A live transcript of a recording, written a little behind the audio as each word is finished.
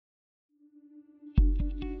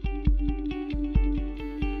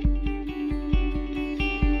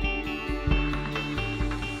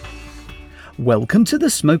Welcome to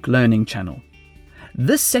the Smoke Learning channel.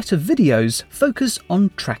 This set of videos focus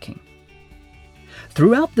on tracking.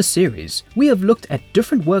 Throughout the series, we have looked at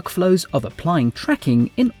different workflows of applying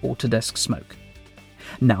tracking in Autodesk Smoke.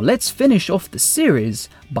 Now let's finish off the series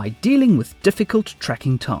by dealing with difficult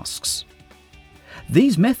tracking tasks.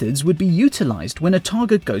 These methods would be utilized when a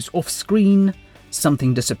target goes off screen,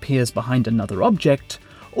 something disappears behind another object,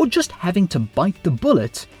 or just having to bite the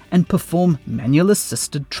bullet and perform manual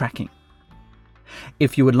assisted tracking.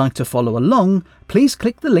 If you would like to follow along, please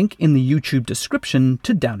click the link in the YouTube description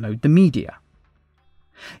to download the media.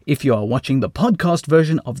 If you are watching the podcast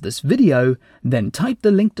version of this video, then type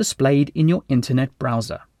the link displayed in your internet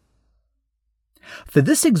browser. For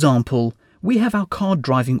this example, we have our car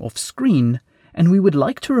driving off screen, and we would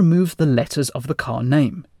like to remove the letters of the car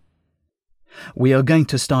name. We are going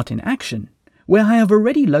to start in Action, where I have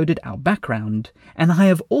already loaded our background, and I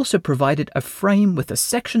have also provided a frame with a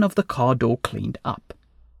section of the car door cleaned up.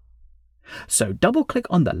 So double-click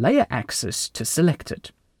on the layer axis to select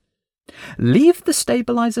it. Leave the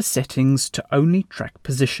stabilizer settings to only track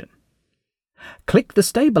position. Click the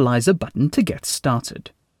stabilizer button to get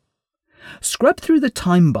started. Scrub through the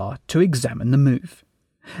time bar to examine the move.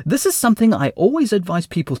 This is something I always advise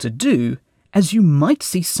people to do, as you might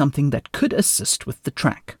see something that could assist with the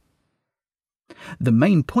track. The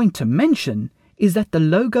main point to mention is that the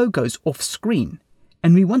logo goes off screen,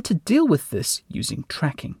 and we want to deal with this using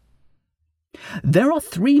tracking. There are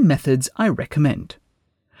 3 methods I recommend.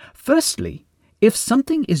 Firstly, if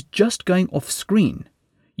something is just going off screen,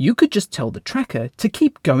 you could just tell the tracker to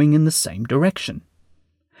keep going in the same direction.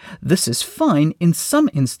 This is fine in some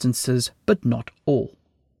instances, but not all.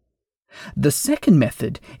 The second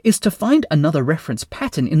method is to find another reference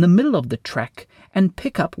pattern in the middle of the track and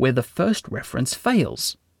pick up where the first reference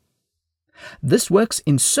fails. This works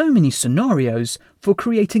in so many scenarios for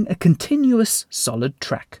creating a continuous, solid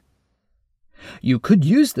track. You could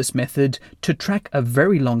use this method to track a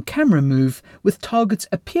very long camera move with targets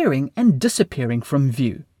appearing and disappearing from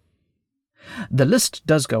view. The list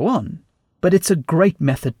does go on, but it's a great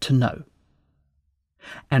method to know.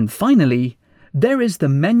 And finally, there is the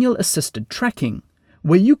manual assisted tracking,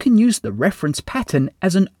 where you can use the reference pattern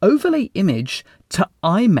as an overlay image to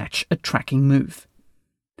eye match a tracking move.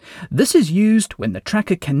 This is used when the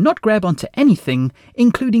tracker cannot grab onto anything,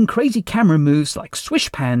 including crazy camera moves like swish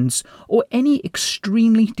pans or any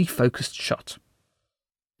extremely defocused shot.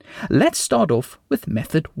 Let's start off with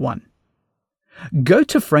method 1. Go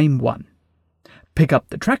to frame 1. Pick up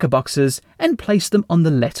the tracker boxes and place them on the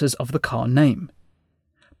letters of the car name.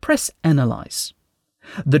 Press Analyze.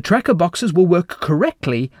 The tracker boxes will work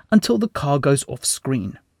correctly until the car goes off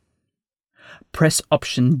screen. Press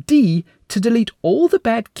Option D to delete all the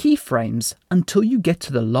bad keyframes until you get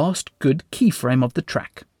to the last good keyframe of the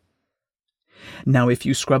track. Now if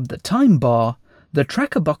you scrub the time bar, the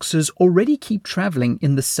tracker boxes already keep traveling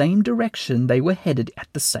in the same direction they were headed at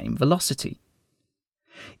the same velocity.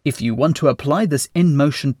 If you want to apply this end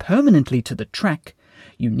motion permanently to the track,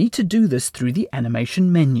 you need to do this through the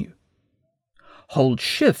animation menu. Hold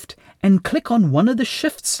Shift and click on one of the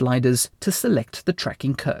shift sliders to select the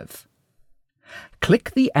tracking curve.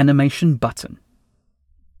 Click the animation button.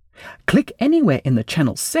 Click anywhere in the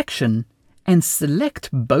channel section and select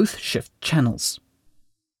both shift channels.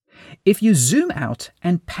 If you zoom out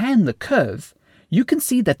and pan the curve, you can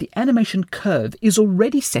see that the animation curve is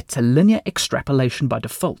already set to linear extrapolation by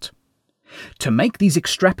default. To make these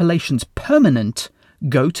extrapolations permanent,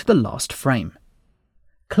 go to the last frame.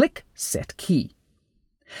 Click Set Key.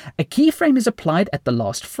 A keyframe is applied at the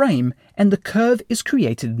last frame and the curve is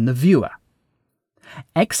created in the viewer.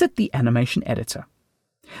 Exit the animation editor.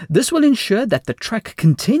 This will ensure that the track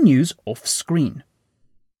continues off screen.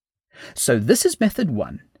 So this is method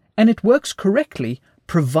 1, and it works correctly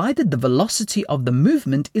provided the velocity of the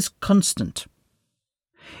movement is constant.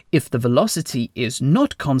 If the velocity is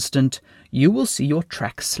not constant, you will see your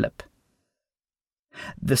track slip.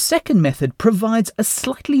 The second method provides a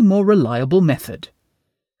slightly more reliable method.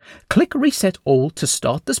 Click Reset All to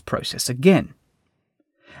start this process again.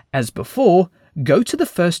 As before, go to the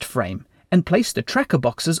first frame and place the tracker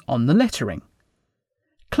boxes on the lettering.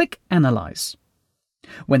 Click Analyze.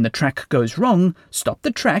 When the track goes wrong, stop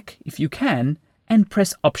the track if you can and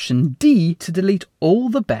press Option D to delete all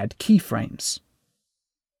the bad keyframes.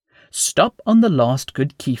 Stop on the last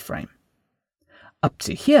good keyframe. Up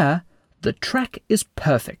to here, the track is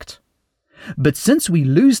perfect. But since we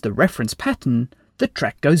lose the reference pattern, the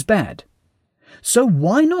track goes bad. So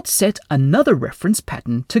why not set another reference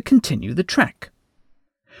pattern to continue the track?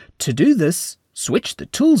 To do this, switch the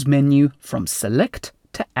Tools menu from Select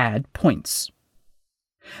to Add Points.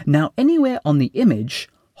 Now anywhere on the image,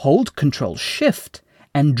 hold Ctrl-Shift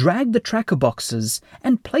and drag the tracker boxes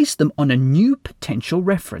and place them on a new potential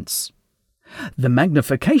reference. The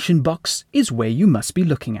magnification box is where you must be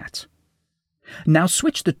looking at. Now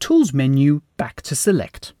switch the Tools menu back to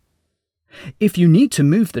Select. If you need to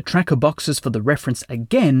move the tracker boxes for the reference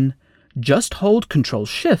again, just hold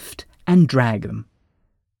Ctrl-Shift and drag them.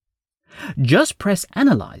 Just press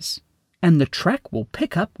Analyze, and the track will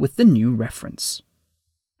pick up with the new reference.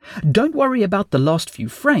 Don't worry about the last few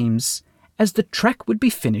frames, as the track would be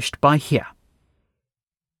finished by here.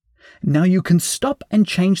 Now you can stop and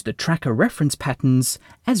change the tracker reference patterns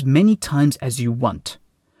as many times as you want,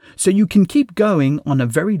 so you can keep going on a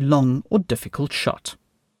very long or difficult shot.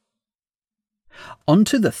 On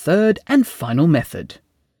to the third and final method.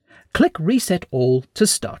 Click Reset All to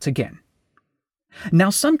start again. Now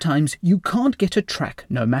sometimes you can't get a track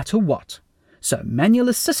no matter what, so manual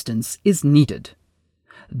assistance is needed.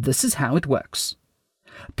 This is how it works.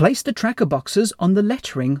 Place the tracker boxes on the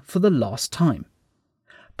lettering for the last time.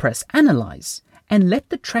 Press Analyze and let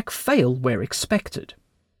the track fail where expected.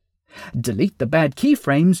 Delete the bad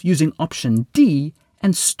keyframes using Option D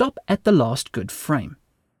and stop at the last good frame.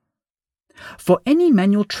 For any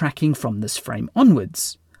manual tracking from this frame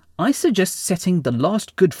onwards, I suggest setting the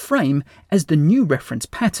last good frame as the new reference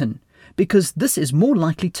pattern because this is more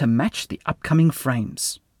likely to match the upcoming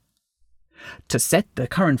frames. To set the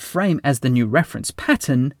current frame as the new reference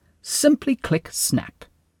pattern, simply click Snap.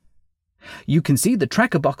 You can see the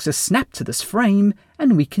tracker boxes snap to this frame,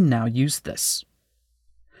 and we can now use this.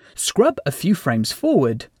 Scrub a few frames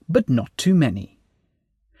forward, but not too many.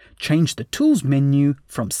 Change the Tools menu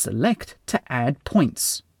from Select to Add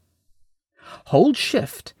Points. Hold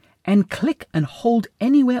Shift and click and hold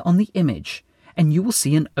anywhere on the image, and you will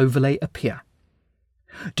see an overlay appear.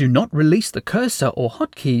 Do not release the cursor or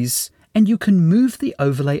hotkeys, and you can move the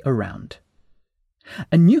overlay around.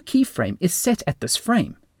 A new keyframe is set at this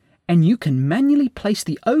frame, and you can manually place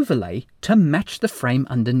the overlay to match the frame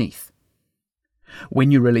underneath.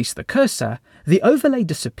 When you release the cursor, the overlay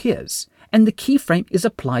disappears, and the keyframe is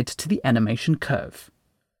applied to the animation curve.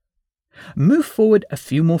 Move forward a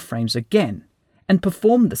few more frames again, and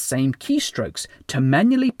perform the same keystrokes to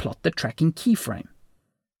manually plot the tracking keyframe.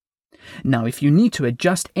 Now, if you need to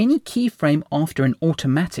adjust any keyframe after an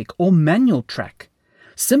automatic or manual track,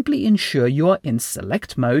 simply ensure you are in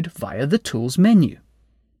Select mode via the Tools menu.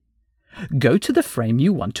 Go to the frame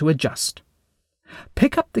you want to adjust.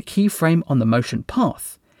 Pick up the keyframe on the motion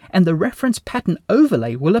path, and the reference pattern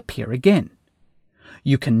overlay will appear again.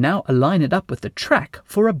 You can now align it up with the track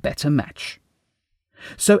for a better match.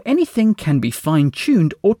 So anything can be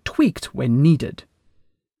fine-tuned or tweaked when needed.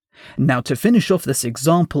 Now to finish off this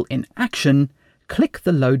example in action, click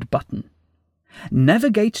the Load button.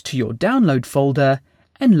 Navigate to your download folder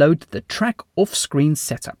and load the track off-screen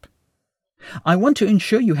setup. I want to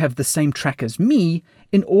ensure you have the same track as me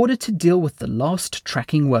in order to deal with the last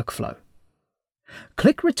tracking workflow.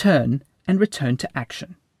 Click Return and return to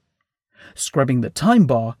action. Scrubbing the time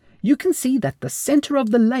bar, you can see that the center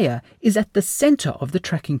of the layer is at the center of the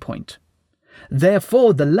tracking point.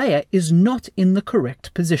 Therefore, the layer is not in the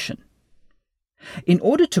correct position. In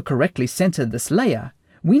order to correctly center this layer,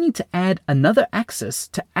 we need to add another axis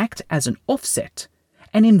to act as an offset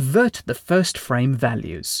and invert the first frame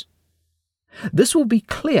values. This will be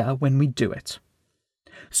clear when we do it.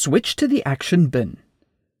 Switch to the action bin.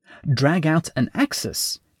 Drag out an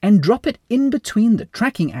axis and drop it in between the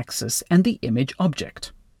tracking axis and the image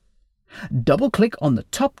object. Double-click on the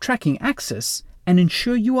top tracking axis and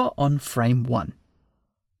ensure you are on frame 1.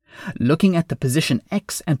 Looking at the position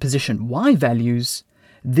X and position Y values,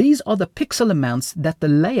 these are the pixel amounts that the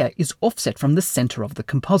layer is offset from the center of the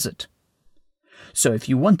composite. So if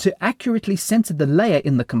you want to accurately center the layer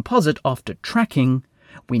in the composite after tracking,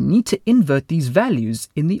 we need to invert these values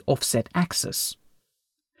in the offset axis.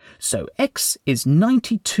 So X is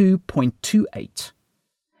 92.28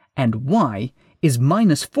 and Y is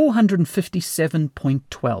minus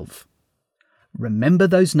 457.12. Remember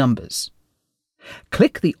those numbers.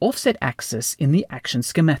 Click the offset axis in the action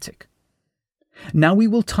schematic. Now we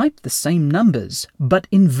will type the same numbers but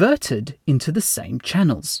inverted into the same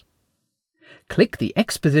channels. Click the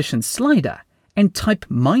X position slider and type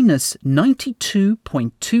minus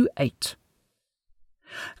 92.28.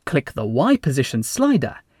 Click the Y position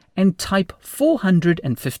slider and type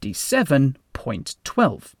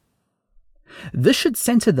 457.12. This should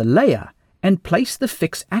center the layer and place the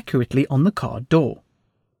fix accurately on the car door.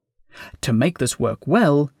 To make this work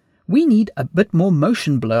well, we need a bit more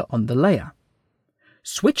motion blur on the layer.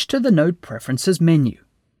 Switch to the Node Preferences menu.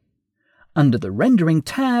 Under the Rendering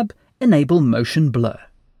tab, enable Motion Blur.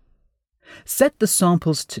 Set the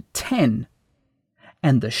samples to 10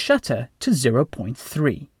 and the shutter to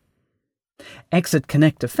 0.3. Exit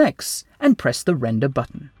Connect Effects and press the Render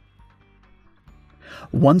button.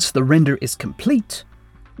 Once the render is complete,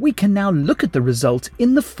 we can now look at the result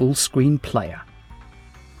in the full screen player.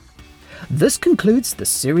 This concludes the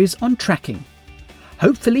series on tracking.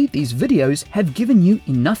 Hopefully these videos have given you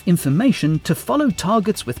enough information to follow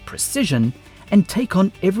targets with precision and take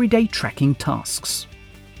on everyday tracking tasks.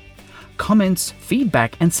 Comments,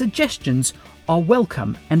 feedback and suggestions are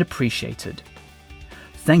welcome and appreciated.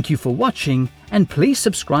 Thank you for watching, and please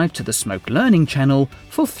subscribe to the Smoke Learning channel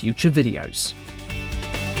for future videos.